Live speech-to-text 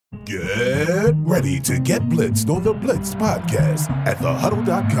Get ready to get blitzed on the Blitzed podcast at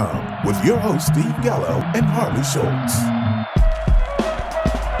thehuddle.com with your hosts Steve Gallo and Harley Schultz.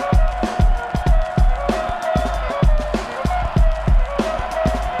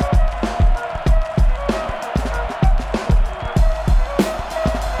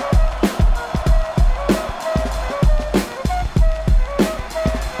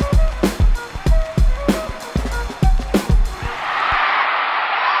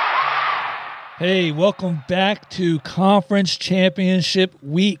 Hey, welcome back to Conference Championship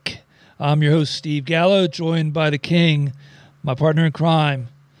Week. I'm your host, Steve Gallo, joined by the King, my partner in crime,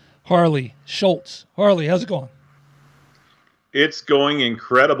 Harley Schultz. Harley, how's it going? It's going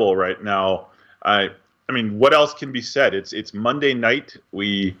incredible right now. I mean, what else can be said? It's Monday night.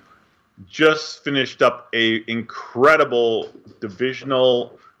 We just finished up a incredible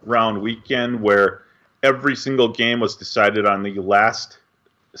divisional round weekend where every single game was decided on the last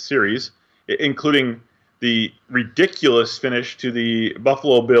series, including the ridiculous finish to the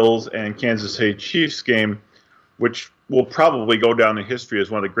Buffalo Bills and Kansas City Chiefs game, which will probably go down in history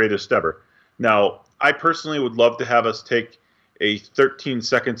as one of the greatest ever. Now, I personally would love to have us take a 13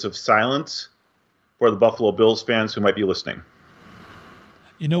 seconds of silence for the Buffalo Bills fans who might be listening.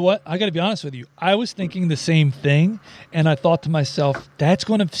 You know what? I got to be honest with you. I was thinking the same thing, and I thought to myself, that's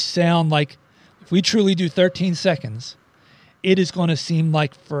going to sound like, if we truly do 13 seconds, it is going to seem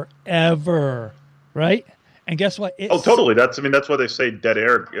like forever, right? And guess what? Totally. That's why they say dead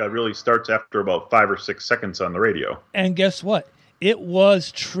air really starts after about 5 or 6 seconds on the radio. And guess what? It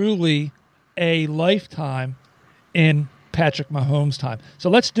was truly a lifetime in Patrick Mahomes' time. So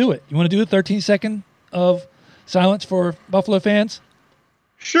let's do it. You want to do a 13-second of silence for Buffalo fans?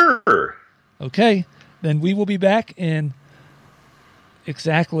 Sure. Okay. Then we will be back in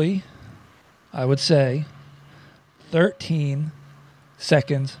exactly, I would say, 13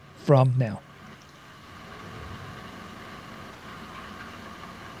 seconds from now.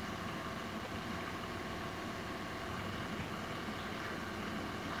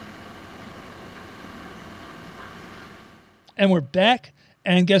 And we're back.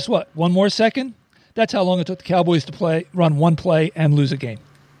 And guess what? One more second. That's how long it took the Cowboys to run one play and lose a game.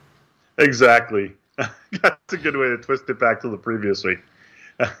 Exactly. That's a good way to twist it back to the previous week.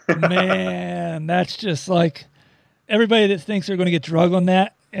 Man, that's just like everybody that thinks they're going to get drug on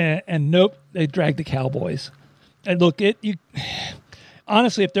that, and nope, they dragged the Cowboys. And look,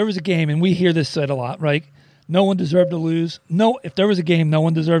 honestly, if there was a game, and we hear this said a lot, right? No one deserved to lose. No, if there was a game no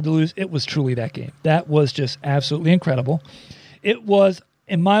one deserved to lose, it was truly that game. That was just absolutely incredible. It was,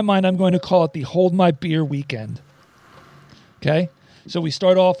 in my mind, I'm going to call it the Hold My Beer weekend. Okay? So we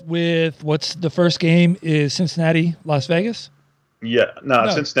start off with what's the first game is Cincinnati, Las Vegas? Yeah, no,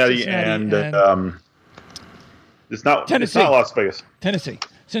 Cincinnati and it's not Tennessee. It's not Las Vegas. Tennessee.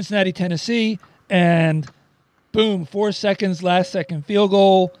 Cincinnati, Tennessee, and boom, 4 seconds, last second field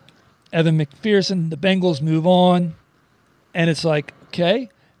goal. Evan McPherson, the Bengals move on. And it's like, okay,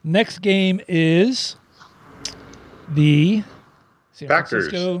 next game is the San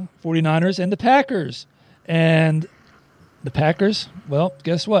Francisco 49ers and the Packers. And the Packers, well,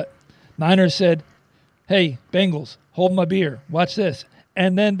 guess what? Niners said, hey, Bengals, hold my beer. Watch this.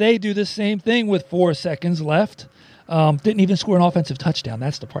 And then they do the same thing with 4 seconds left. Didn't even score an offensive touchdown.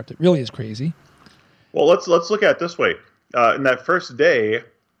 That's the part that really is crazy. Well, let's look at it this way. In that first day,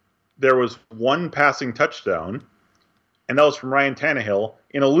 there was one passing touchdown, and that was from Ryan Tannehill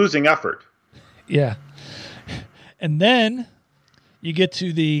in a losing effort. Yeah. And then you get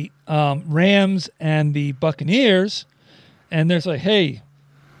to the Rams and the Buccaneers, and there's like, hey,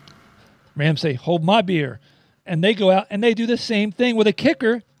 Rams say, hold my beer. And they go out and they do the same thing with a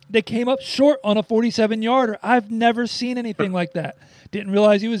kicker. They came up short on a 47-yarder. I've never seen anything like that. Didn't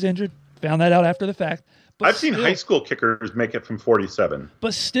realize he was injured. Found that out after the fact. But I've seen high school kickers make it from 47.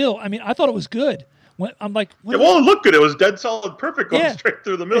 But still, I mean, I thought it was good. I'm like, it looked good. It was dead solid, perfect, going straight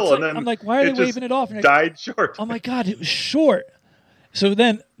through the middle. Like, and then I'm like, why are they waving it off? And died short. Oh my God, it was short. So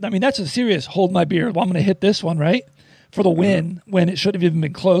then, I mean, that's a serious hold my beer. Well, I'm going to hit this one, right? For the win when it should have even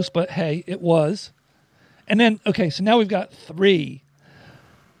been close, but hey, it was. And then, okay, so now we've got 3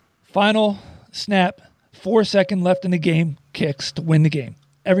 final snap, 4 second left in the game kicks to win the game.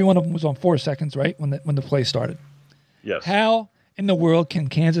 Every one of them was on 4 seconds, right, when the play started. Yes. How in the world can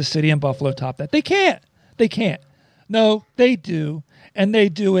Kansas City and Buffalo top that? They can't. They can't. No, they do, and they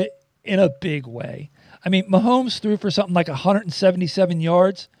do it in a big way. I mean, Mahomes threw for something like 177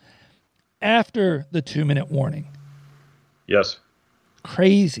 yards after the 2-minute warning. Yes.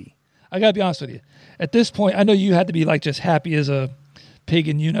 Crazy. I got to be honest with you. At this point, I know you had to be like just happy as a pig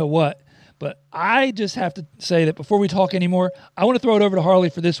and you know what, But I just have to say that before we talk anymore, I want to throw it over to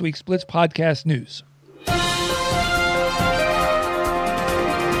Harley for this week's Blitz Podcast News.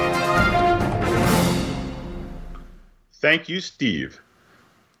 Thank you, Steve.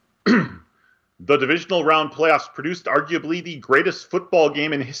 The divisional round playoffs produced arguably the greatest football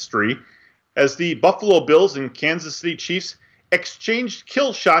game in history as the Buffalo Bills and Kansas City Chiefs exchanged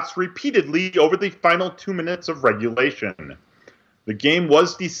kill shots repeatedly over the final 2 minutes of regulation. The game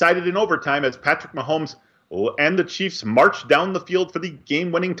was decided in overtime as Patrick Mahomes and the Chiefs marched down the field for the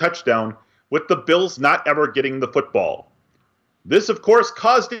game-winning touchdown, with the Bills not ever getting the football. This, of course,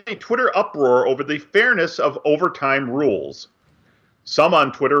 caused a Twitter uproar over the fairness of overtime rules. Some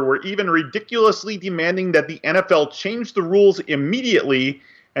on Twitter were even ridiculously demanding that the NFL change the rules immediately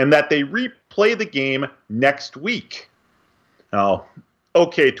and that they replay the game next week. Now,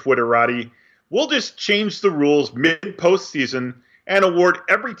 okay, Twitterati, we'll just change the rules mid-postseason and award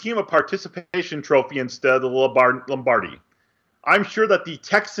every team a participation trophy instead of the Lombardi. I'm sure that the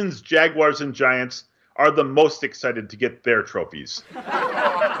Texans, Jaguars, and Giants are the most excited to get their trophies.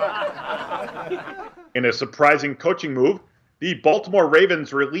 In a surprising coaching move, the Baltimore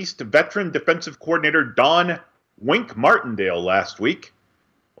Ravens released veteran defensive coordinator Don Wink Martindale last week.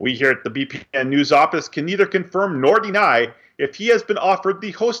 We here at the B.P.N. news office can neither confirm nor deny if he has been offered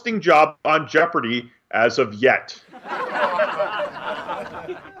the hosting job on Jeopardy as of yet.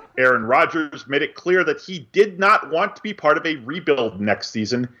 Aaron Rodgers made it clear that he did not want to be part of a rebuild next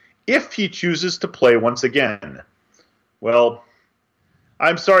season if he chooses to play once again. Well,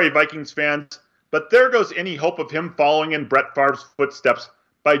 I'm sorry, Vikings fans, but there goes any hope of him following in Brett Favre's footsteps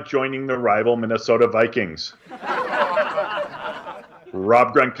by joining the rival Minnesota Vikings.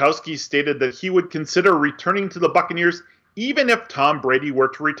 Rob Gronkowski stated that he would consider returning to the Buccaneers even if Tom Brady were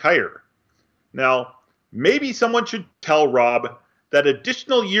to retire. Now, maybe someone should tell Rob that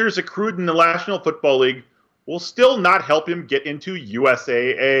additional years accrued in the National Football League will still not help him get into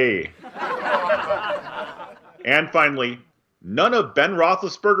USAA. And finally, none of Ben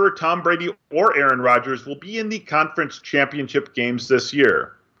Roethlisberger, Tom Brady, or Aaron Rodgers will be in the conference championship games this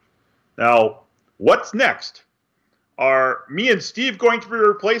year. Now, what's next? Are me and Steve going to be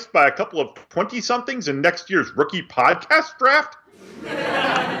replaced by a couple of 20-somethings in next year's rookie podcast draft?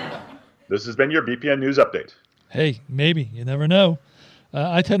 This has been your B.P.N. News Update. Hey, maybe. You never know.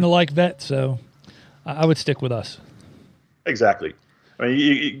 I tend to like vets, so I would stick with us. Exactly. I mean,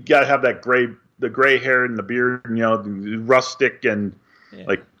 you got to have that the gray hair and the beard, rustic and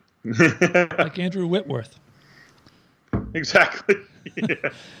like like Andrew Whitworth. Exactly. Yeah.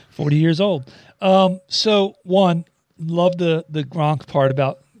 40 years old. So one, love the Gronk part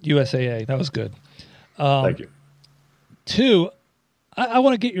about USAA. That was good. Thank you. Two, I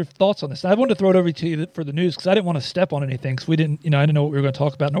want to get your thoughts on this. I wanted to throw it over to you for the news because I didn't want to step on anything because I didn't know what we were going to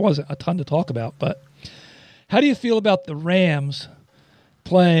talk about, and there wasn't a ton to talk about. But how do you feel about the Rams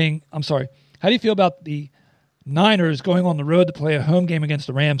playing? I'm sorry. How do you feel about the Niners going on the road to play a home game against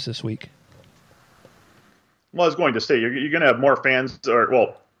the Rams this week? Well, I was going to say you're going to have more fans,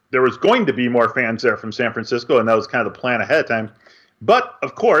 there was going to be more fans there from San Francisco, and that was kind of the plan ahead of time. But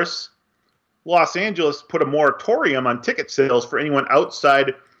of course, Los Angeles put a moratorium on ticket sales for anyone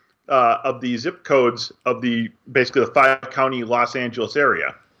outside of the zip codes of basically the 5-county Los Angeles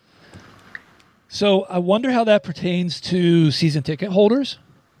area. So I wonder how that pertains to season ticket holders,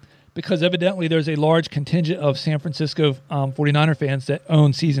 because evidently there's a large contingent of San Francisco 49er fans that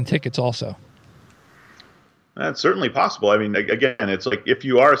own season tickets also. That's certainly possible. I mean, again, it's like if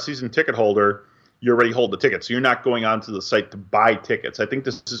you are a season ticket holder, you already hold the tickets. So you're not going onto the site to buy tickets. I think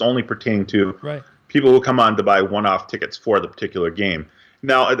this is only pertaining to people who come on to buy one-off tickets for the particular game.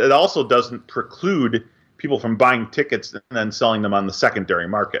 Now, it also doesn't preclude people from buying tickets and then selling them on the secondary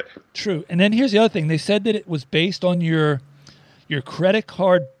market. True. And then here's the other thing. They said that it was based on your credit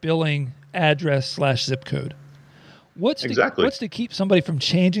card billing address / zip code. What's to keep somebody from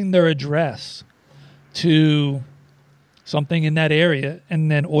changing their address to something in that area and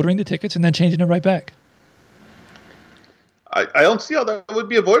then ordering the tickets and then changing it right back? I don't see how that would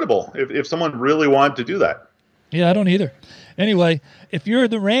be avoidable if someone really wanted to do that. Yeah, I don't either. Anyway, if you're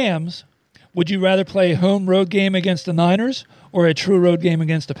the Rams, would you rather play a home road game against the Niners or a true road game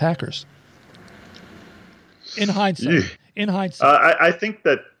against the Packers? In hindsight. I think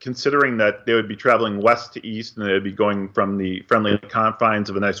that considering that they would be traveling west to east and they would be going from the friendly confines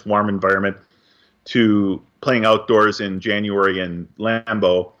of a nice warm environment to playing outdoors in January in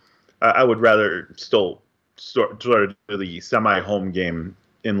Lambeau, I would rather still sort of do the semi-home game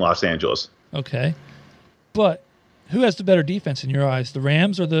in Los Angeles. Okay. But who has the better defense in your eyes, the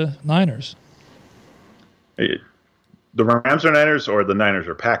Rams or the Niners? The Rams or Niners, or the Niners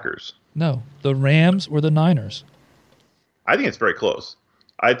or Packers? No, the Rams or the Niners. I think it's very close.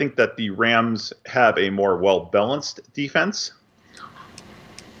 I think that the Rams have a more well-balanced defense.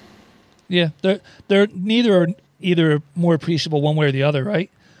 Yeah, they're either more appreciable one way or the other, right?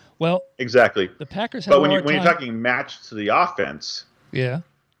 Well, exactly. The Packers have but a hard when time. you're talking match to the offense, yeah,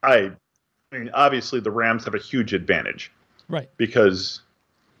 I mean, obviously the Rams have a huge advantage, right? Because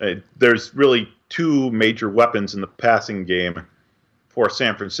there's really two major weapons in the passing game for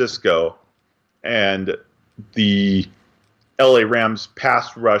San Francisco, and the LA Rams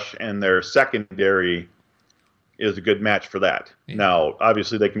pass rush and their secondary is a good match for that. Yeah. Now,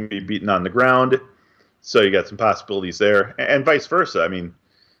 obviously, they can be beaten on the ground, so you got some possibilities there, and vice versa. I mean,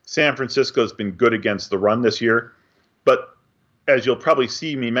 San Francisco's been good against the run this year, but as you'll probably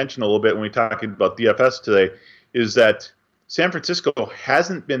see me mention a little bit when we talk about DFS today, is that San Francisco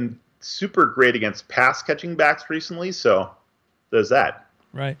hasn't been super great against pass-catching backs recently, so there's that.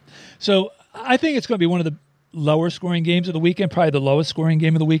 Right. So I think it's going to be one of the lower scoring games of the weekend, probably the lowest scoring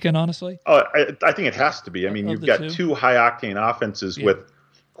game of the weekend, honestly. Oh, I think it has to be. I mean, you've got two high-octane offenses with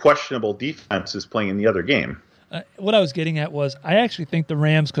questionable defenses playing in the other game. What I was getting at was I actually think the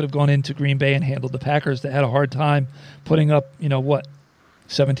Rams could have gone into Green Bay and handled the Packers that had a hard time putting up,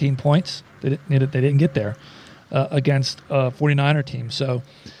 17 points. They didn't get there against a 49er team. So,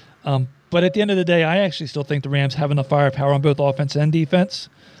 but at the end of the day, I actually still think the Rams have enough firepower on both offense and defense.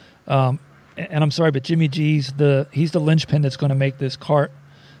 And I'm sorry, but Jimmy G's he's the linchpin that's going to make this cart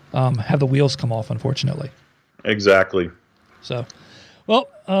have the wheels come off, unfortunately. Exactly. So, well,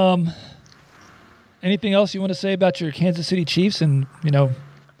 anything else you want to say about your Kansas City Chiefs and,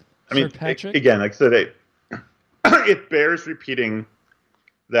 Sir Patrick? Again, like I said, it bears repeating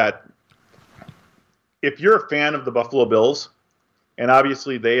that if you're a fan of the Buffalo Bills, and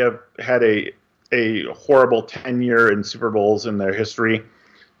obviously they have had a horrible tenure in Super Bowls in their history,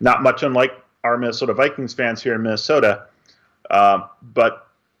 not much unlike our Minnesota Vikings fans here in Minnesota, but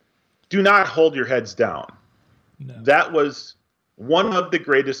do not hold your heads down. No. That was one of the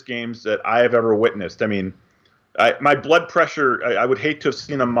greatest games that I have ever witnessed. I mean, my blood pressure, I would hate to have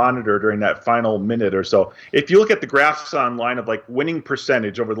seen a monitor during that final minute or so. If you look at the graphs online of like winning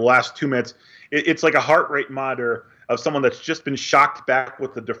percentage over the last 2 minutes, it's like a heart rate monitor of someone that's just been shocked back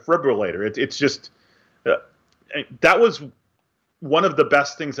with the defibrillator. It's just, that was one of the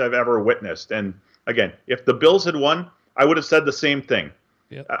best things I've ever witnessed. And again, if the Bills had won, I would have said the same thing.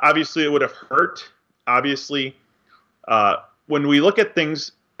 Yep. Obviously, it would have hurt. Obviously, when we look at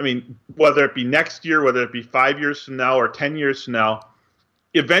things, I mean, whether it be next year, whether it be 5 years from now or 10 years from now,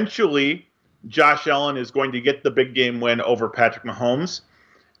 eventually Josh Allen is going to get the big game win over Patrick Mahomes,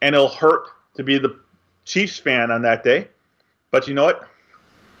 and it'll hurt to be the Chiefs fan on that day. But you know what?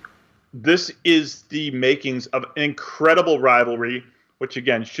 This is the makings of an incredible rivalry, which,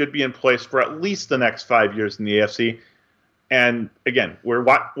 again, should be in place for at least the next 5 years in the AFC. And, again, we're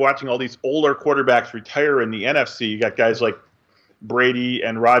watching all these older quarterbacks retire in the NFC. You got guys like Brady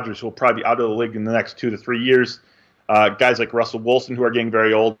and Rodgers who will probably be out of the league in the next 2 to 3 years. Guys like Russell Wilson who are getting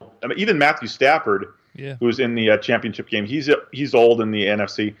very old. I mean, even Matthew Stafford, who's in the championship game, he's old in the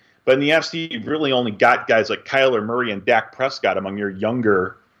NFC. But in the NFC, you've really only got guys like Kyler Murray and Dak Prescott among your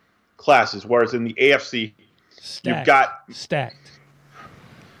younger classes, whereas in the AFC, you've got stacked.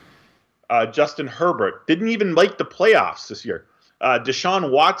 Justin Herbert didn't even make the playoffs this year. Deshaun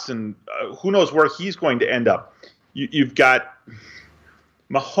Watson, who knows where he's going to end up. You've got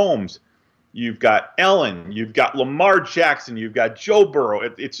Mahomes, you've got Allen, you've got Lamar Jackson, you've got Joe Burrow.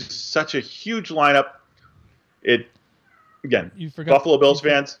 It's just such a huge lineup. Buffalo Bills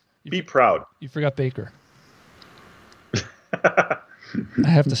fans, be proud. You forgot Baker. I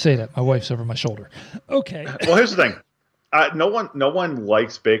have to say that. My wife's over my shoulder. Okay. Well, here's the thing. No one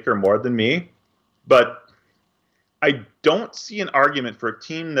likes Baker more than me, but I don't see an argument for a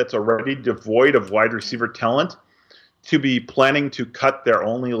team that's already devoid of wide receiver talent to be planning to cut their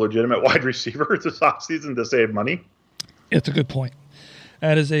only legitimate wide receiver this offseason to save money. It's a good point.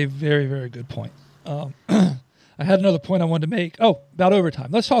 That is a very, very good point. I had another point I wanted to make. Oh, about overtime.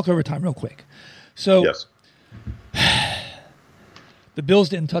 Let's talk overtime real quick. So, yes. The Bills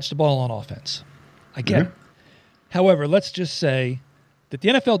didn't touch the ball on offense. I get it. However, let's just say that the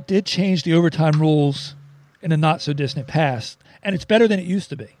NFL did change the overtime rules in a not-so-distant past, and it's better than it used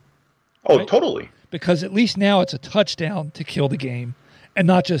to be. Oh, right? Totally. Because at least now it's a touchdown to kill the game and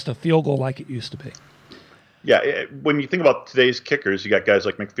not just a field goal like it used to be. Yeah, when you think about today's kickers, you got guys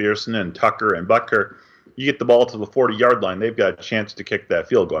like McPherson and Tucker and Butker. You get the ball to the 40-yard line, they've got a chance to kick that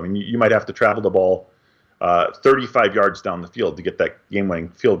field goal. I mean, you might have to travel the ball 35 yards down the field to get that game-winning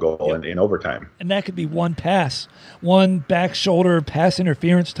field goal in overtime. And that could be one pass, one back shoulder pass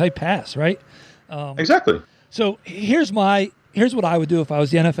interference type pass, right? Exactly. So here's what I would do if I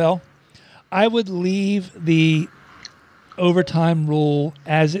was the NFL. I would leave the overtime rule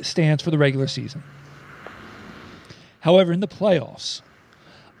as it stands for the regular season. However, in the playoffs,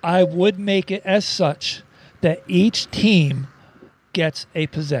 I would make it as such that each team gets a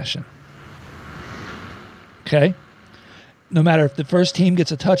possession. Okay? No matter if the first team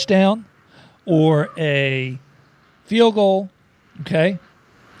gets a touchdown or a field goal, okay?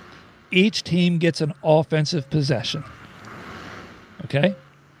 Each team gets an offensive possession. Okay?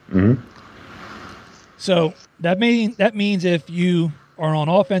 Mm-hmm. So that means if you are on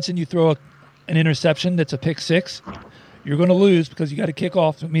offense and you throw an interception that's a pick six, you're going to lose because you got to kick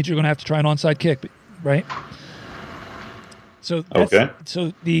off. It means you're going to have to try an onside kick, right? So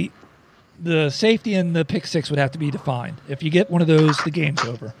so the safety in the pick six would have to be defined. If you get one of those, the game's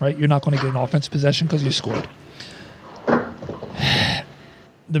over, right? You're not going to get an offensive possession because you scored.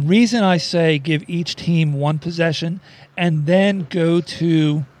 The reason I say give each team one possession and then go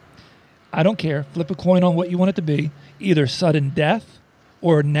to, I don't care, flip a coin on what you want it to be, either sudden death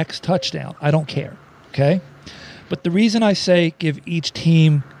or next touchdown. I don't care, okay? But the reason I say give each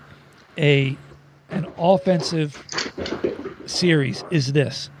team an offensive series is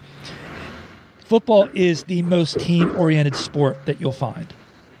this. Football is the most team-oriented sport that you'll find.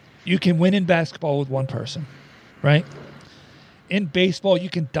 You can win in basketball with one person, right? In baseball, you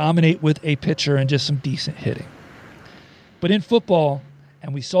can dominate with a pitcher and just some decent hitting. But in football,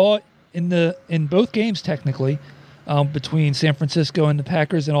 and we saw it in both games technically, between San Francisco and the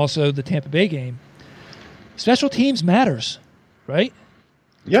Packers and also the Tampa Bay game, special teams matters, right?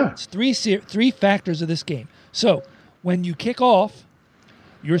 Yeah. It's three factors of this game. So when you kick off,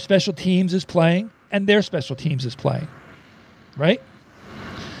 your special teams is playing and their special teams is playing, right?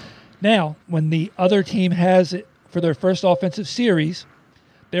 Now, when the other team has it for their first offensive series,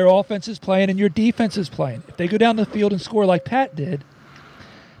 their offense is playing and your defense is playing. If they go down the field and score like Pat did,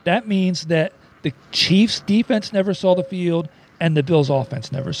 that means that the Chiefs' defense never saw the field and the Bills'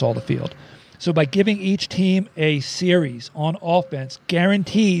 offense never saw the field. So by giving each team a series on offense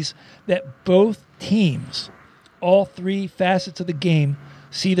guarantees that both teams, all three facets of the game,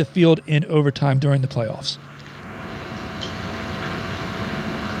 see the field in overtime during the playoffs.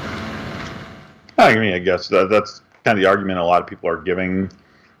 I guess that's kind of the argument a lot of people are giving.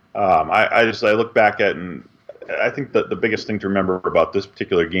 I look back at, and I think that the biggest thing to remember about this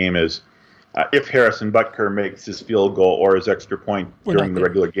particular game is if Harrison Butker makes his field goal or his extra point during the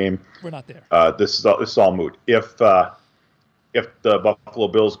regular game, we're not there. This is all moot. If the Buffalo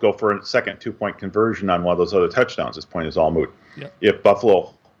Bills go for a second 2-point conversion on one of those other touchdowns, this point is all moot. Yep. If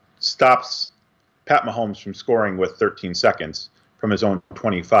Buffalo stops Pat Mahomes from scoring with 13 seconds from his own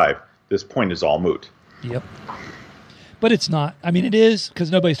 25, this point is all moot. Yep. But it's not. I mean, it is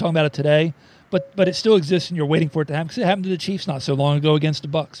because nobody's talking about it today. But it still exists, and you're waiting for it to happen because it happened to the Chiefs not so long ago against the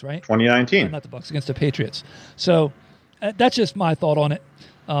Bucs, right? 2019. Not the Bucs, against the Patriots. So that's just my thought on it.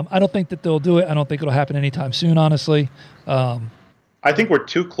 I don't think that they'll do it. I don't think it'll happen anytime soon, honestly. I think we're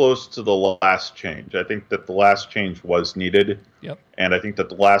too close to the last change. I think that the last change was needed. Yep. And I think that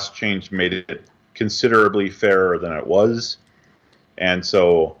the last change made it considerably fairer than it was. And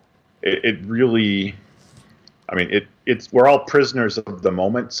so it really, I mean, we're all prisoners of the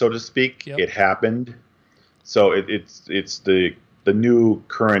moment, so to speak. Yep. It happened. So it's the new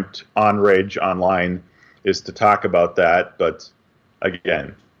current on-rage online is to talk about that. But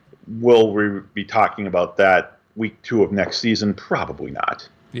again, will we be talking about that week 2 of next season? Probably not.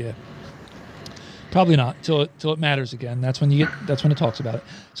 Yeah. Probably not till it matters again. That's when it talks about it.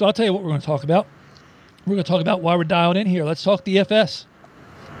 So I'll tell you what we're going to talk about. We're going to talk about why we're dialed in here. Let's talk DFS.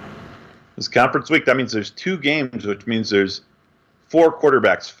 This conference week, that means there's 2 games, which means there's 4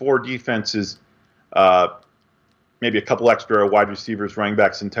 quarterbacks, 4 defenses, maybe a couple extra wide receivers, running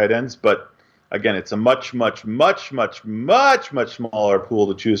backs, and tight ends. But again, it's a much, much, much, much, much, much smaller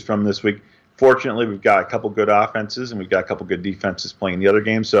pool to choose from this week. Fortunately, we've got a couple good offenses and we've got a couple good defenses playing the other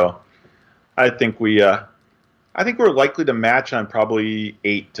game. So I think we're likely to match on probably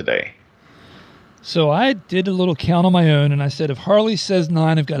 8 today. So I did a little count on my own, and I said if Harley says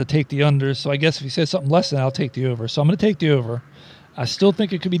 9, I've got to take the under. So I guess if he says something less than that, I'll take the over. So I'm going to take the over. I still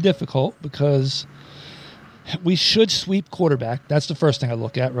think it could be difficult because we should sweep quarterback. That's the first thing I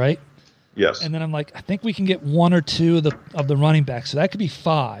look at, right? Yes. And then I'm like, I think we can get 1 or 2 of the running backs. So that could be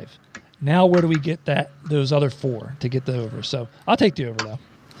 5. Now where do we get those other 4 to get the over? So I'll take the over, though.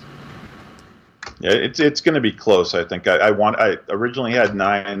 Yeah, it's going to be close. I think I originally had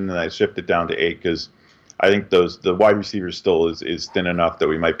 9 and I shifted down to 8 because I think the wide receivers still is thin enough that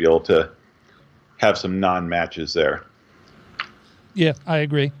we might be able to have some non-matches there. Yeah, I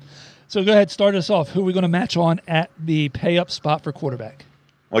agree. So go ahead, start us off. Who are we going to match on at the pay-up spot for quarterback?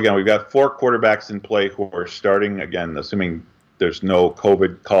 Well, again, we've got 4 quarterbacks in play who are starting, again, assuming there's no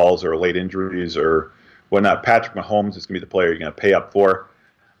COVID calls or late injuries or whatnot. Patrick Mahomes is going to be the player you're going to pay up for.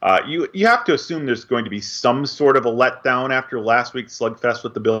 You have to assume there's going to be some sort of a letdown after last week's slugfest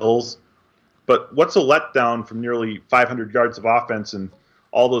with the Bills. But what's a letdown from nearly 500 yards of offense and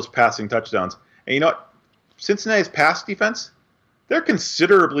all those passing touchdowns? And you know what? Cincinnati's pass defense, they're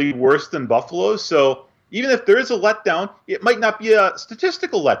considerably worse than Buffalo's. So even if there is a letdown, it might not be a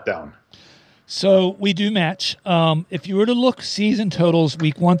statistical letdown. So we do match. If you were to look season totals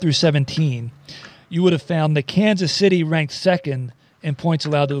week 1 through 17, you would have found that Kansas City ranked second in points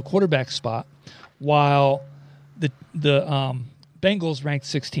allowed to the quarterback spot, while the Bengals ranked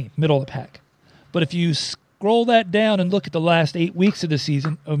 16th, middle of the pack. But if you scroll that down and look at the last 8 weeks of the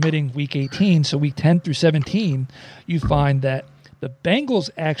season, omitting week 18, so week 10 through 17, you find that the Bengals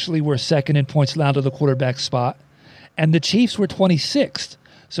actually were second in points allowed to the quarterback spot, and the Chiefs were 26th.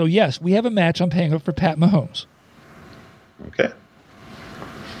 So, yes, we have a match. I'm paying up for Pat Mahomes. Okay.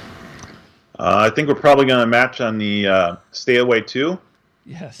 I think we're probably going to match on the stay away too.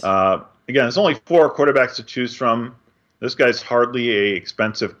 Yes. Again, there's only 4 quarterbacks to choose from. This guy's hardly a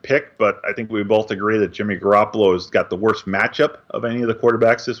expensive pick, but I think we both agree that Jimmy Garoppolo has got the worst matchup of any of the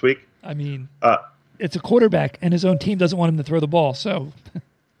quarterbacks this week. I mean, it's a quarterback, and his own team doesn't want him to throw the ball. So,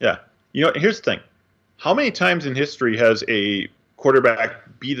 yeah. You know, here's the thing. How many times in history has a quarterback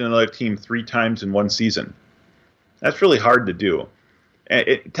beat another team 3 times in one season? That's really hard to do.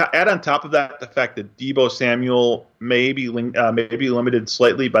 And add on top of that the fact that Deebo Samuel may be limited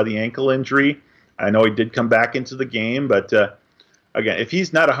slightly by the ankle injury. I know he did come back into the game, but again, if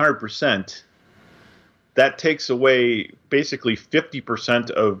he's not 100%, that takes away basically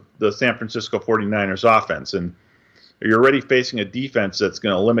 50% of the San Francisco 49ers offense. And you're already facing a defense that's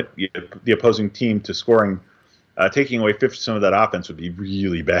going to limit the opposing team to scoring. Taking away 50% of that offense would be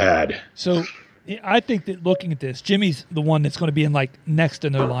really bad. So I think that looking at this, Jimmy's the one that's going to be in like next to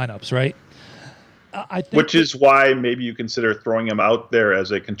no lineups, right? I think Which is why maybe you consider throwing him out there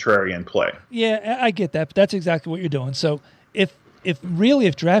as a contrarian play. Yeah, I get that, but that's exactly what you're doing. So if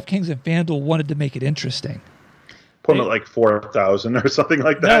DraftKings and FanDuel wanted to make it interesting, put him at like 4,000 or something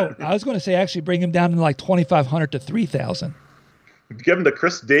like that. No, I was going to say actually bring him down to like 2,500 to 3,000. Give him the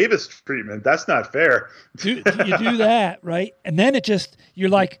Chris Davis treatment. That's not fair. You do that, right? And then you're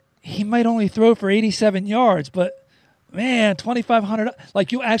like, he might only throw for 87 yards, but man, 2,500.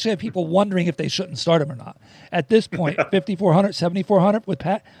 Like, you actually have people wondering if they shouldn't start him or not. At this point, 5,400, 7,400 with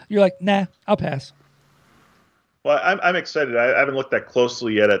Pat, you're like, nah, I'll pass. Well, I'm excited. I haven't looked that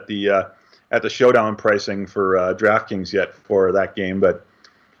closely yet at the showdown pricing for DraftKings yet for that game, but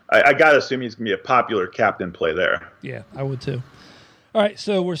I got to assume he's going to be a popular captain play there. Yeah, I would too. All right,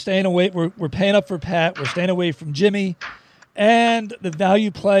 so we're staying away. We're paying up for Pat. We're staying away from Jimmy. And the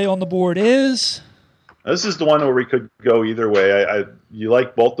value play on the board is? This is the one where we could go either way. You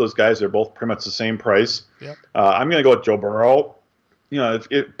like both those guys. They're both pretty much the same price. Yep. I'm going to go with Joe Burrow. You know,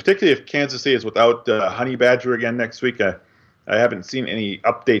 particularly if Kansas City is without Honey Badger again next week. I haven't seen any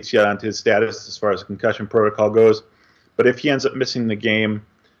updates yet on his status as far as the concussion protocol goes. But if he ends up missing the game,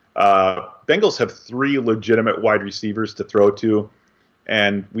 Bengals have 3 legitimate wide receivers to throw to.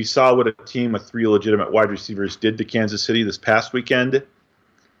 And we saw what a team with 3 legitimate wide receivers did to Kansas City this past weekend.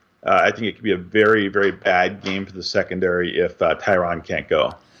 I think it could be a very, very bad game for the secondary if Tyron can't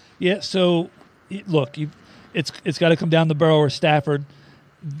go. Yeah, so look, it's got to come down to Burrow or Stafford.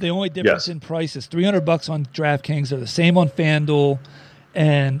 The only difference in price is $300 on DraftKings. They're the same on FanDuel.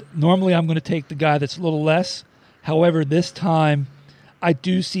 And normally I'm going to take the guy that's a little less. However, this time I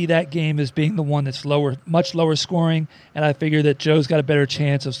do see that game as being the one that's lower, much lower scoring, and I figure that Joe's got a better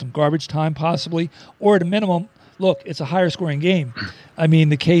chance of some garbage time possibly, or at a minimum, look, it's a higher scoring game. I mean,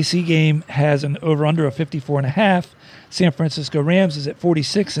 the KC game has an over-under of 54.5. San Francisco Rams is at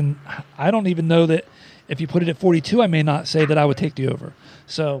 46, and I don't even know that if you put it at 42, I may not say that I would take the over.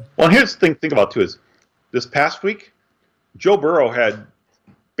 So, well, here's the thing to think about, too, is this past week, Joe Burrow had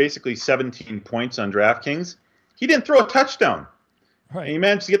basically 17 points on DraftKings. He didn't throw a touchdown. Right. And he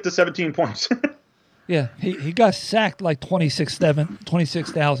managed to get to 17 points. Yeah, he got sacked like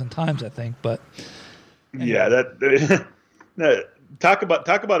 26,000 times, I think. But anyway. Yeah, talk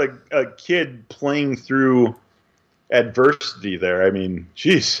about a kid playing through adversity there. I mean,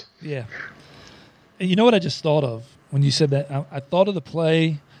 jeez. Yeah. And you know what I just thought of when you said that? I thought of the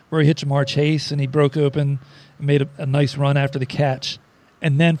play where he hit Jamar Chase and he broke open and made a nice run after the catch.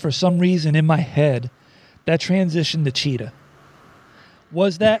 And then for some reason in my head, that transition to Cheetah.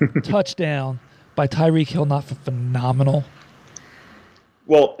 Was that touchdown by Tyreek Hill not phenomenal?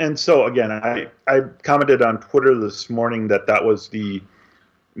 Well, and so again, I commented on Twitter this morning that was the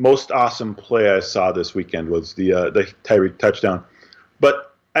most awesome play I saw this weekend was the Tyreek touchdown.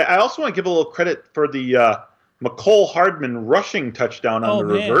 But I also want to give a little credit for the McCole Hardman rushing touchdown on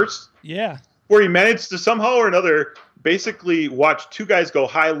reverse. Yeah. Where he managed to somehow or another basically watch two guys go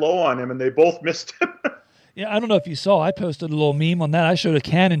high-low on him, and they both missed him. Yeah, I don't know if you saw. I posted a little meme on that. I showed a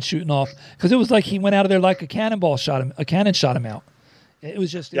cannon shooting off because it was like he went out of there like a cannon shot him out. It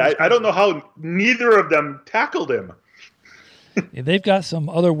was just. I don't know how neither of them tackled him. Yeah, they've got some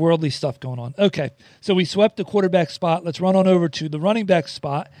otherworldly stuff going on. Okay, so we swept the quarterback spot. Let's run on over to the running back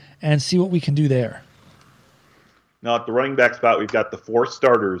spot and see what we can do there. Now, at the running back spot, we've got the 4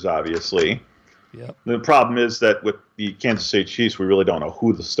 starters, obviously. Yep. The problem is that with the Kansas City Chiefs, we really don't know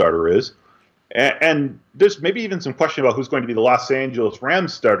who the starter is. And there's maybe even some question about who's going to be the Los Angeles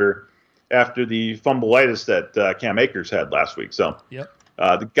Rams starter after the fumbleitis that Cam Akers had last week. So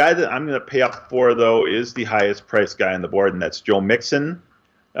the guy that I'm going to pay up for, though, is the highest priced guy on the board, and that's Joe Mixon.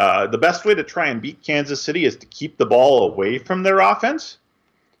 The best way to try and beat Kansas City is to keep the ball away from their offense.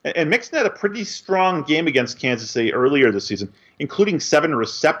 And Mixon had a pretty strong game against Kansas City earlier this season, including 7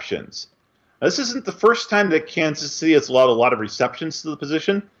 receptions. Now, this isn't the first time that Kansas City has allowed a lot of receptions to the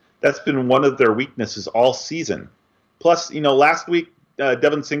position. That's been one of their weaknesses all season. Plus, last week,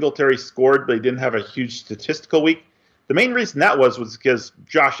 Devin Singletary scored, but he didn't have a huge statistical week. The main reason that was because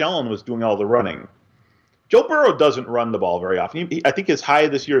Josh Allen was doing all the running. Joe Burrow doesn't run the ball very often. I think his high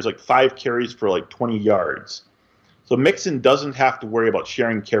this year is like 5 carries for like 20 yards. So Mixon doesn't have to worry about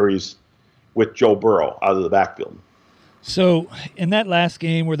sharing carries with Joe Burrow out of the backfield. So in that last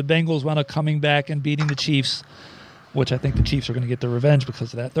game where the Bengals wound up coming back and beating the Chiefs, which I think the Chiefs are going to get their revenge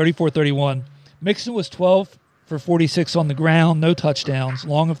because of that, 34-31, Mixon was 12 for 46 on the ground, no touchdowns,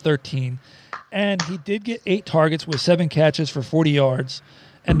 long of 13. And he did get 8 targets with 7 catches for 40 yards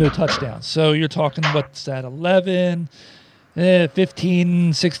and no touchdowns. So you're talking, what's that, 11,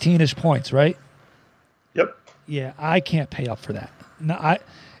 15, 16-ish points, right? Yep. Yeah, I can't pay up for that. No,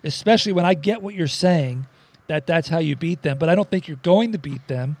 especially when I get what you're saying, that's how you beat them. But I don't think you're going to beat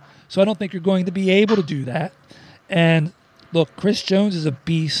them, so I don't think you're going to be able to do that. And look, Chris Jones is a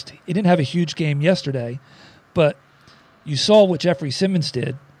beast. He didn't have a huge game yesterday, but you saw what Jeffrey Simmons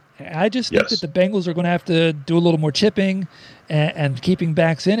did. I just think that the Bengals are going to have to do a little more chipping and keeping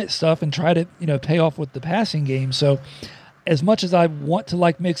backs in it stuff and try to pay off with the passing game. So as much as I want to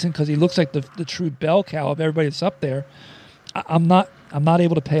like Mixon because he looks like the true bell cow of everybody that's up there, I'm not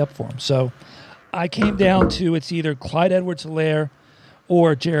able to pay up for him. So I came down to it's either Clyde Edwards-Helaire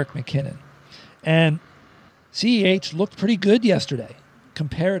or Jerick McKinnon. And CEH looked pretty good yesterday,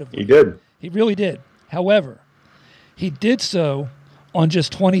 comparatively. He did. He really did. However, he did so on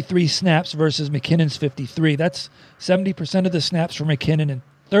just 23 snaps versus McKinnon's 53. That's 70% of the snaps for McKinnon and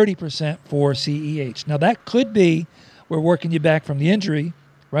 30% for CEH. Now, that could be we're working you back from the injury,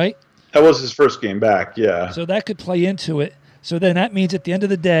 right? That was his first game back, yeah. So that could play into it. So then that means at the end of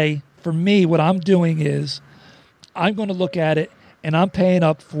the day, for me, what I'm doing is I'm going to look at it, and I'm paying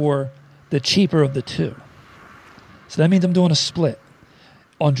up for the cheaper of the two. So that means I'm doing a split.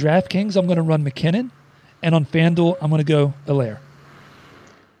 On DraftKings, I'm going to run McKinnon, and on FanDuel, I'm going to go Helaire.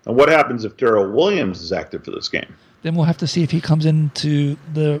 And what happens if Darrell Williams is active for this game? Then we'll have to see if he comes into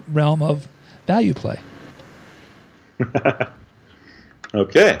the realm of value play.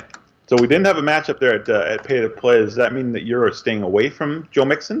 Okay. So we didn't have a matchup there at pay to play. Does that mean that you're staying away from Joe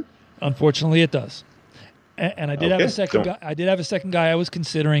Mixon? Unfortunately, it does. And I did have a second guy. I did have a second guy I was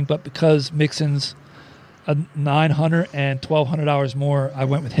considering, but because Mixon's $900 and $1,200 more, I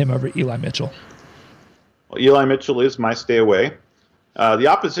went with him over Eli Mitchell. Well, Eli Mitchell is my stay away. The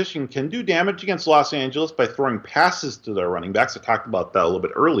opposition can do damage against Los Angeles by throwing passes to their running backs. I talked about that a little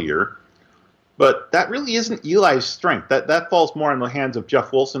bit earlier. But that really isn't Eli's strength. That falls more in the hands of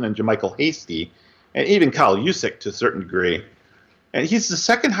Jeff Wilson and JaMychal Hasty, and even Kyle Juszczyk to a certain degree. And he's the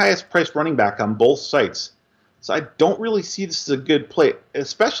second highest priced running back on both sites. So I don't really see this as a good play,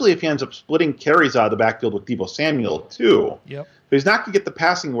 especially if he ends up splitting carries out of the backfield with Deebo Samuel, too. Yep. But he's not going to get the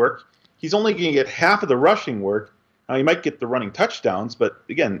passing work. He's only going to get half of the rushing work. Now, he might get the running touchdowns, but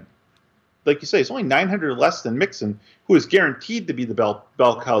again, like you say, it's only $900 less than Mixon, who is guaranteed to be the bell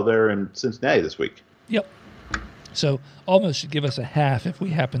cow there in Cincinnati this week. Yep. So almost should give us a half if we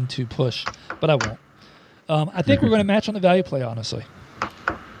happen to push, but I won't. I think we're going to match on the value play, honestly.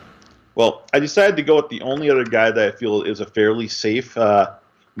 Well, I decided to go with the only other guy that I feel is a fairly safe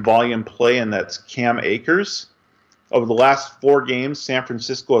volume play, and that's Cam Akers. over the last 4 games, San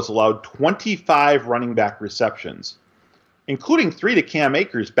Francisco has allowed 25 running back receptions, including 3 to Cam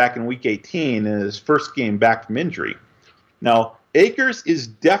Akers back in Week 18 in his first game back from injury. Now, Akers is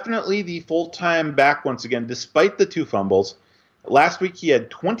definitely the full-time back once again, despite the 2 fumbles. Last week he had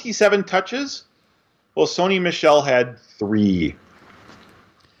 27 touches, while Sony Michel had 3.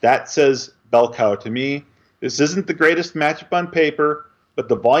 That says bell cow to me. This isn't the greatest matchup on paper, but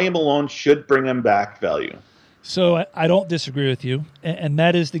the volume alone should bring him back value. So I don't disagree with you, and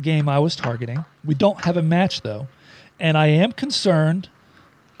that is the game I was targeting. We don't have a match, though, and I am concerned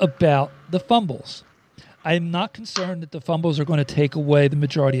about the fumbles. I am not concerned that the fumbles are going to take away the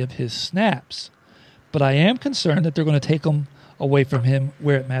majority of his snaps, but I am concerned that they're going to take them away from him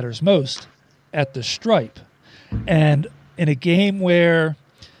where it matters most, at the stripe. And in a game where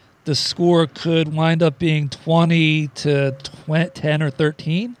the score could wind up being 20 to 10 or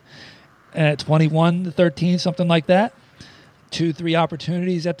 13, 21 to 13, something like that, 2-3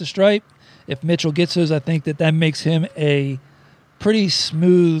 opportunities at the stripe. If Mitchell gets those, I think that makes him a pretty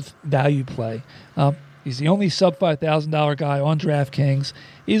smooth value play. He's the only sub $5,000 guy on DraftKings.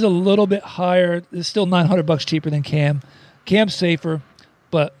 He's a little bit higher. It's still $900 cheaper than Cam. Cam's safer,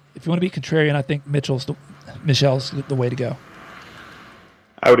 but if you want to be contrarian, I think Michel's the way to go.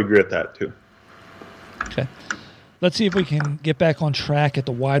 I would agree with that too. Okay. Let's see if we can get back on track at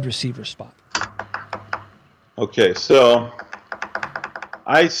the wide receiver spot. Okay, so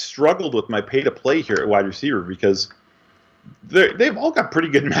I struggled with my pay-to-play here at wide receiver because they've all got pretty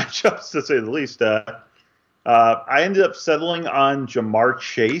good matchups, to say the least. I ended up settling on Jamar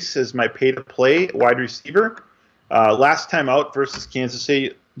Chase as my pay-to-play wide receiver. Last time out versus Kansas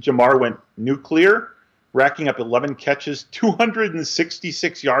City, Jamar went nuclear, racking up 11 catches,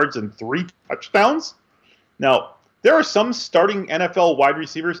 266 yards, and 3 touchdowns. Now, there are some starting NFL wide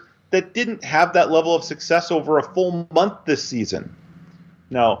receivers that didn't have that level of success over a full month this season.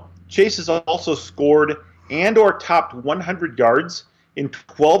 Now, Chase has also scored and or topped 100 yards in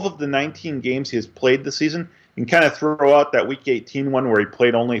 12 of the 19 games he has played this season. You can kind of throw out that Week 18 one where he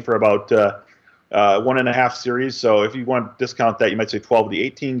played only for about 1.5 series. So if you want to discount that, you might say 12 of the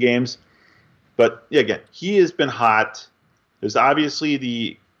 18 games. But yeah, again, he has been hot. There's obviously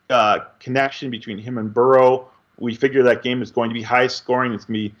the connection between him and Burrow. We figure that game is going to be high scoring. It's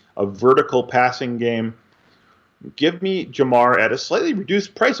going to be a vertical passing game. Give me Jamar at a slightly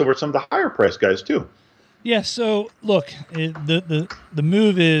reduced price over some of the higher price guys too. Yeah, so look, the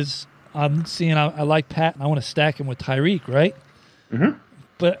move is I'm seeing I like Pat and I want to stack him with Tyreek, right? Mm-hmm.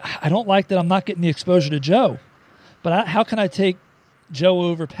 But I don't like that I'm not getting the exposure to Joe. But how can I take Joe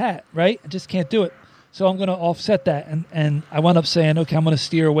over Pat, right? I just can't do it. So I'm going to offset that. And I wound up saying, okay, I'm going to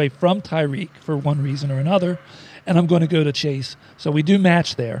steer away from Tyreek for one reason or another, and I'm going to go to Chase. So we do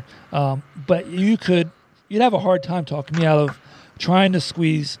match there. But you'd have a hard time talking me out of trying to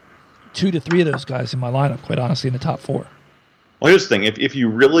squeeze 2 to 3 of those guys in my lineup, quite honestly, in the top 4. Well, here's the thing. If you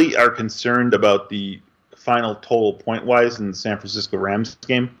really are concerned about the final total point-wise in the San Francisco Rams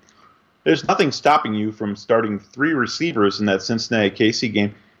game, there's nothing stopping you from starting 3 receivers in that Cincinnati-KC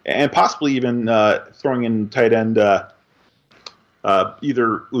game and possibly even throwing in tight end either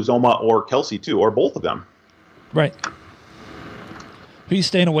Uzoma or Kelsey, too, or both of them. Right. Who are you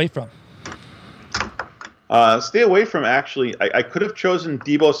staying away from? Stay away from, actually, I could have chosen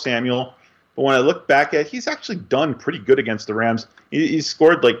Deebo Samuel, but when I look back at it, he's actually done pretty good against the Rams. He's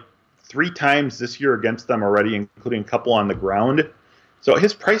scored like 3 times this year against them already, including a couple on the ground. So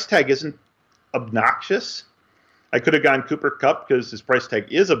his price tag isn't obnoxious. I could have gone Cooper Kupp because his price tag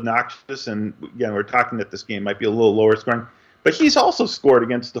is obnoxious, and again, we're talking that this game might be a little lower scoring. But he's also scored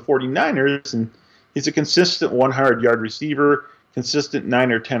against the 49ers, and he's a consistent 100-yard receiver, consistent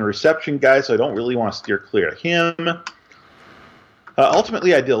 9 or 10 reception guy, so I don't really want to steer clear of him.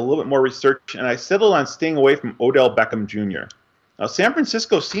 Ultimately, I did a little bit more research, and I settled on staying away from Odell Beckham Jr. Now, San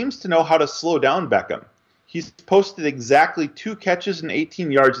Francisco seems to know how to slow down Beckham. He's posted exactly 2 catches and 18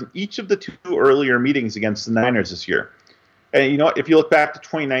 yards in each of the 2 earlier meetings against the Niners this year. And you know what? If you look back to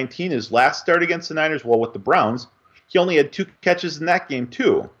 2019, his last start against the Niners, well, with the Browns, he only had 2 catches in that game,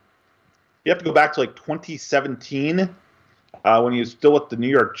 too. You have to go back to like 2017 when he was still with the New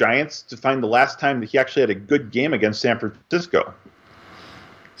York Giants to find the last time that he actually had a good game against San Francisco.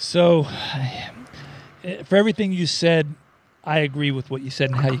 So, for everything you said, I agree with what you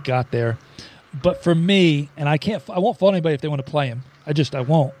said and how you got there. But for me, and I won't fault anybody if they want to play him. I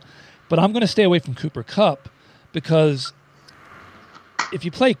won't. But I'm going to stay away from Cooper Kupp because if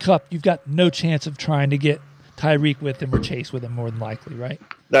you play Kupp, you've got no chance of trying to get Tyreek with him or Chase with him more than likely, right?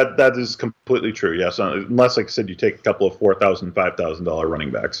 That is completely true, yes. Unless, like I said, you take a couple of $4,000, $5,000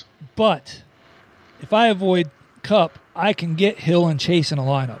 running backs. But if I avoid Kupp, I can get Hill and Chase in a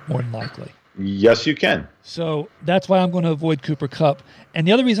lineup more than likely. Yes, you can. So that's why I'm going to avoid Cooper Kupp. And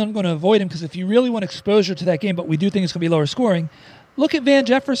the other reason I'm going to avoid him, because if you really want exposure to that game, but we do think it's going to be lower scoring, look at Van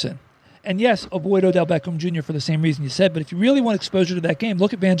Jefferson. And yes, avoid Odell Beckham Jr. for the same reason you said, but if you really want exposure to that game,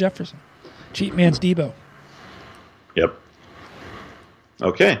 look at Van Jefferson. Cheap man's Debo. Yep.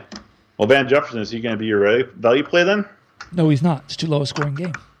 Okay. Well, Van Jefferson, is he going to be your value play then? No, he's not. It's too low a scoring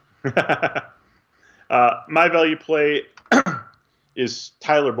game. My value play is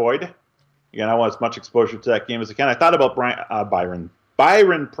Tyler Boyd. Again, I want as much exposure to that game as I can. I thought about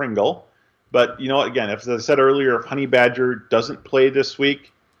Byron Pringle, but again, as I said earlier, if Honey Badger doesn't play this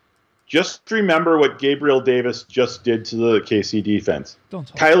week, just remember what Gabriel Davis just did to the KC defense.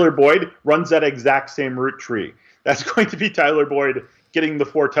 Tyler Boyd runs that exact same route tree. That's going to be Tyler Boyd getting the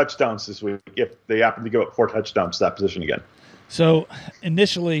 4 touchdowns this week if they happen to give up 4 touchdowns to that position again. So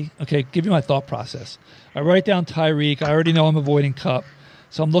initially, give you my thought process. I write down Tyreek. I already know I'm avoiding Kupp.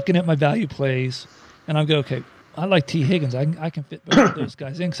 So I'm looking at my value plays, and I'm going, okay, I like T. Higgins. I can fit both of those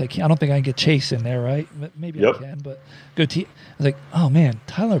guys in because I don't think I can get Chase in there, right? Maybe I can, but go T. I was like, oh, man,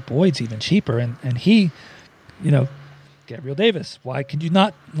 Tyler Boyd's even cheaper. And he, Gabriel Davis. Why could you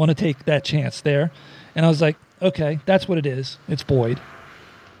not want to take that chance there? And I was like, okay, that's what it is. It's Boyd.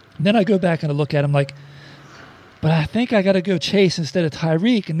 And then I go back and I look at him like, but I think I got to go Chase instead of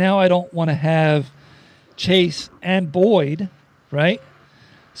Tyreek. And now I don't want to have Chase and Boyd, right?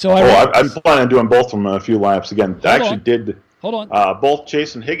 So I'm planning on doing both of them in a few lineups again. Hold on. Both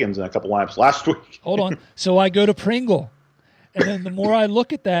Chase and Higgins in a couple lineups last week. Hold on. So I go to Pringle. And then the more I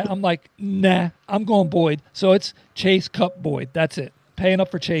look at that, I'm like, nah, I'm going Boyd. So it's Chase, Kupp, Boyd. That's it. Paying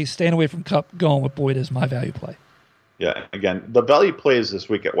up for Chase, staying away from Kupp, going with Boyd as my value play. Yeah, again, the value plays this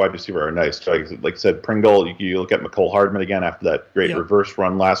week at wide receiver are nice. Like I said, Pringle, you look at McCole Hardman again after that great reverse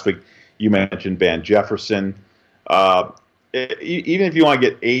run last week. You mentioned Van Jefferson. Even if you want to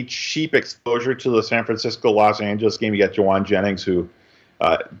get a cheap exposure to the San Francisco-Los Angeles game, you got Jawan Jennings, who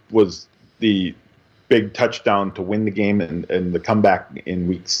was the big touchdown to win the game and the comeback in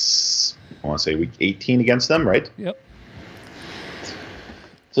week 18 against them, right? Yep.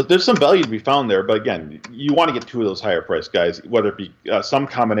 So there's some value to be found there, but again, you want to get 2 of those higher priced guys, whether it be some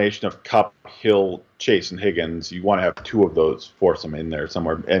combination of Kupp, Hill, Chase, and Higgins. You want to have 2 of those, force them in there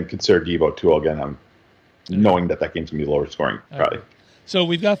somewhere, and consider Debo too. Again, knowing that game's going to be lower scoring, probably. Right. So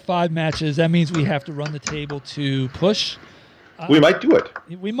we've got 5 matches. That means we have to run the table to push. We might do it.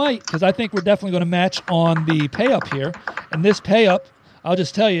 We might, because I think we're definitely going to match on the pay-up here. And this pay-up, I'll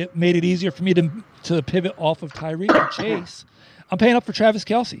just tell you, made it easier for me to pivot off of Tyreek and Chase. I'm paying up for Travis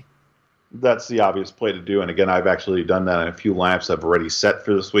Kelce. That's the obvious play to do. And again, I've actually done that in a few lineups I've already set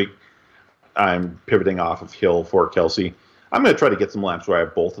for this week. I'm pivoting off of Hill for Kelce. I'm going to try to get some lineups where I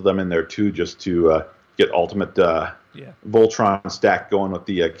have both of them in there too, just to get ultimate Voltron stack going with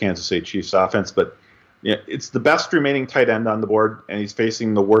the Kansas City Chiefs offense. But it's the best remaining tight end on the board, and he's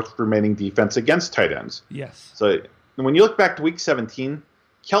facing the worst remaining defense against tight ends. Yes. So when you look back to week 17,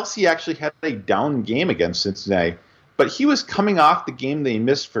 Kelce actually had a down game against Cincinnati. But he was coming off the game that he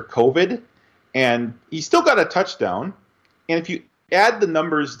missed for COVID, and he still got a touchdown. And if you add the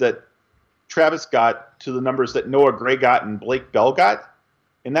numbers that Travis got to the numbers that Noah Gray got and Blake Bell got,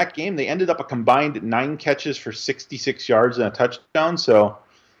 in that game they ended up a combined 9 catches for 66 yards and a touchdown. So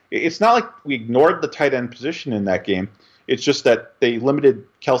it's not like we ignored the tight end position in that game. It's just that they limited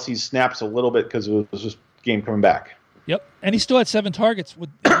Kelce's snaps a little bit because it was just game coming back. Yep, and he still had 7 targets.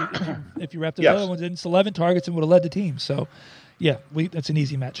 If you wrapped it, the other ones in, it's 11 targets and would have led the team. So, yeah, that's an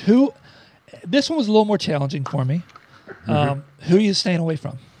easy match. This one was a little more challenging for me. Who are you staying away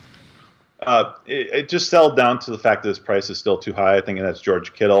from? It just settled down to the fact that his price is still too high. I think that's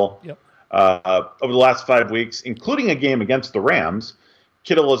George Kittle. Yep. Over the last 5 weeks, including a game against the Rams,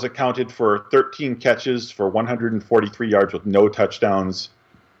 Kittle has accounted for 13 catches for 143 yards with no touchdowns.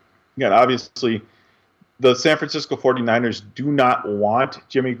 Again, obviously, the San Francisco 49ers do not want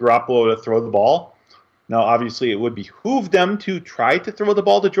Jimmy Garoppolo to throw the ball. Now, obviously, it would behoove them to try to throw the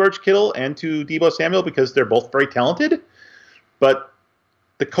ball to George Kittle and to Deebo Samuel because they're both very talented. But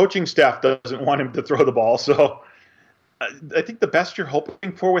the coaching staff doesn't want him to throw the ball. So I think the best you're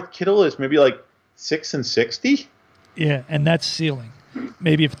hoping for with Kittle is maybe like 6 and 60. Yeah, and that's ceiling.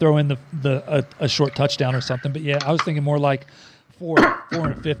 Maybe if throw in a short touchdown or something. But, yeah, I was thinking more like 4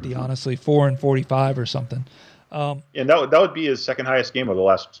 and 50, honestly, 4 and 45 or something. And that would be his second highest game of the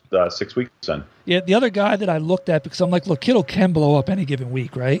last 6 weeks. Then. Yeah, the other guy that I looked at, because I'm like, look, Kittle can blow up any given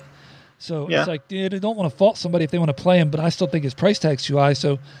week, right? So it's like, dude, I don't want to fault somebody if they want to play him, but I still think his price tag's too high.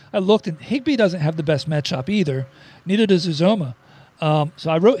 So I looked, and Higbee doesn't have the best matchup either. Neither does Uzoma. So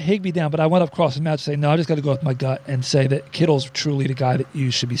I wrote Higbee down, but I went up across the match to say, no, I just got to go with my gut and say that Kittle's truly the guy that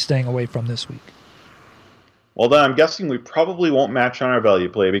you should be staying away from this week. Well, then I'm guessing we probably won't match on our value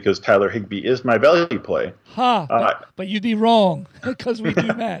play because Tyler Higbee is my value play. But you'd be wrong because we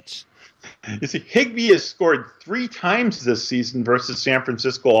do match. You see, Higbee has scored 3 times this season versus San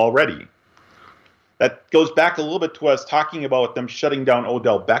Francisco already. That goes back a little bit to us talking about them shutting down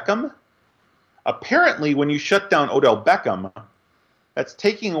Odell Beckham. Apparently, when you shut down Odell Beckham, that's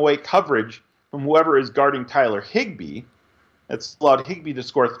taking away coverage from whoever is guarding Tyler Higbee. That's allowed Higbee to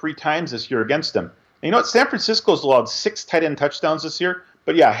score 3 times this year against him. And you know what? San Francisco's allowed 6 tight end touchdowns this year,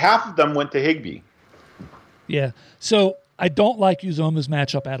 but yeah, half of them went to Higbee. Yeah. So I don't like Uzoma's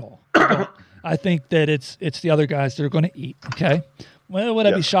matchup at all. I think that it's the other guys that are going to eat. Okay. Well, would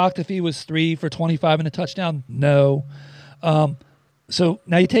I be shocked if he was 3 for 25 and a touchdown? No. So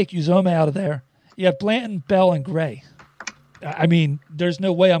now you take Uzoma out of there. You have Blanton, Bell, and Gray. I mean, there's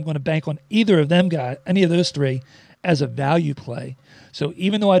no way I'm going to bank on either of them guys, any of those 3, as a value play. So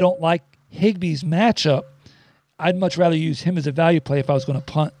even though I don't like Higbee's matchup, I'd much rather use him as a value play if I was going to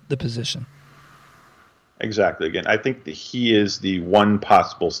punt the position. Exactly. Again, I think that he is the one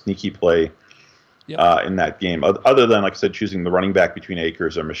possible sneaky play in that game. Other than, like I said, choosing the running back between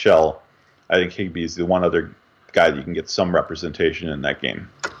Akers or Michelle, I think Higbee is the one other guy that you can get some representation in that game.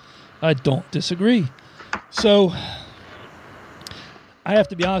 I don't disagree. So I have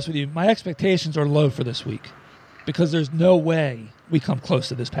to be honest with you. My expectations are low for this week because there's no way we come close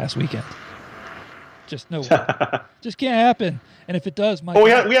to this past weekend. Just no way. Just can't happen. And if it does, we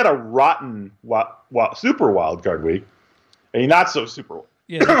had a rotten super wild card week, a not so super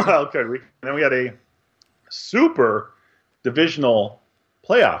wild card week, and then we had a super divisional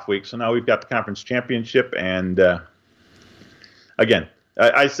playoff week. So now we've got the conference championship, and again,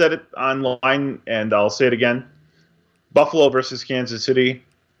 I said it online, and I'll say it again. Buffalo versus Kansas City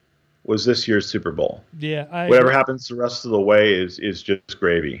was this year's Super Bowl. Yeah, whatever happens the rest of the way is just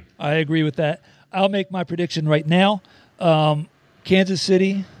gravy. I agree with that. I'll make my prediction right now. Kansas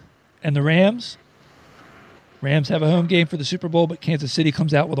City and the Rams. Rams have a home game for the Super Bowl, but Kansas City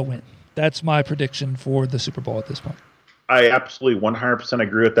comes out with a win. That's my prediction for the Super Bowl at this point. I absolutely 100%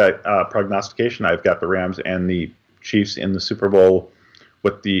 agree with that prognostication. I've got the Rams and the Chiefs in the Super Bowl,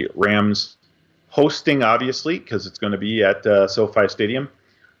 with the Rams hosting, obviously, because it's going to be at SoFi Stadium.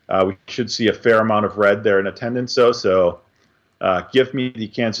 We should see a fair amount of red there in attendance, so give me the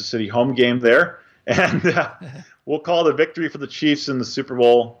Kansas City home game there. And we'll call it a victory for the Chiefs in the Super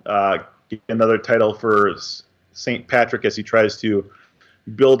Bowl. Get another title for St. Patrick as he tries to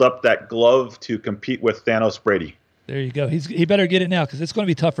build up that glove to compete with Thanos Brady. There you go. He better get it now because it's going to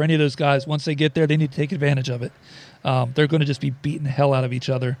be tough for any of those guys. Once they get there, they need to take advantage of it. They're going to just be beating the hell out of each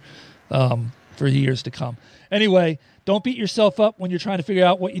other for years to come. Anyway, don't beat yourself up when you're trying to figure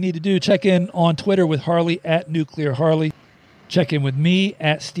out what you need to do. Check in on Twitter with Harley at Nuclear Harley. Check in with me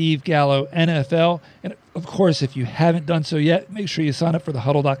at Steve Gallo NFL. And of course, if you haven't done so yet, make sure you sign up for the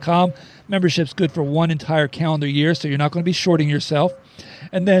Huddle.com. Membership's good for 1 entire calendar year, so you're not going to be shorting yourself.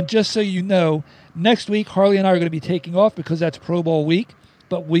 And then just so you know, next week, Harley and I are going to be taking off because that's Pro Bowl week.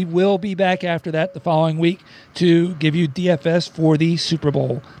 But we will be back after that the following week to give you DFS for the Super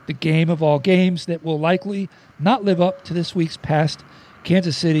Bowl, the game of all games that will likely not live up to this week's past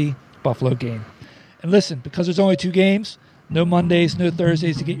Kansas City-Buffalo game. And listen, because there's only 2 games, no Mondays, no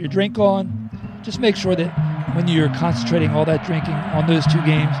Thursdays to get your drink on. Just make sure that when you're concentrating all that drinking on those 2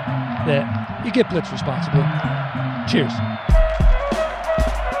 games, that you get blitzed responsibly. Cheers.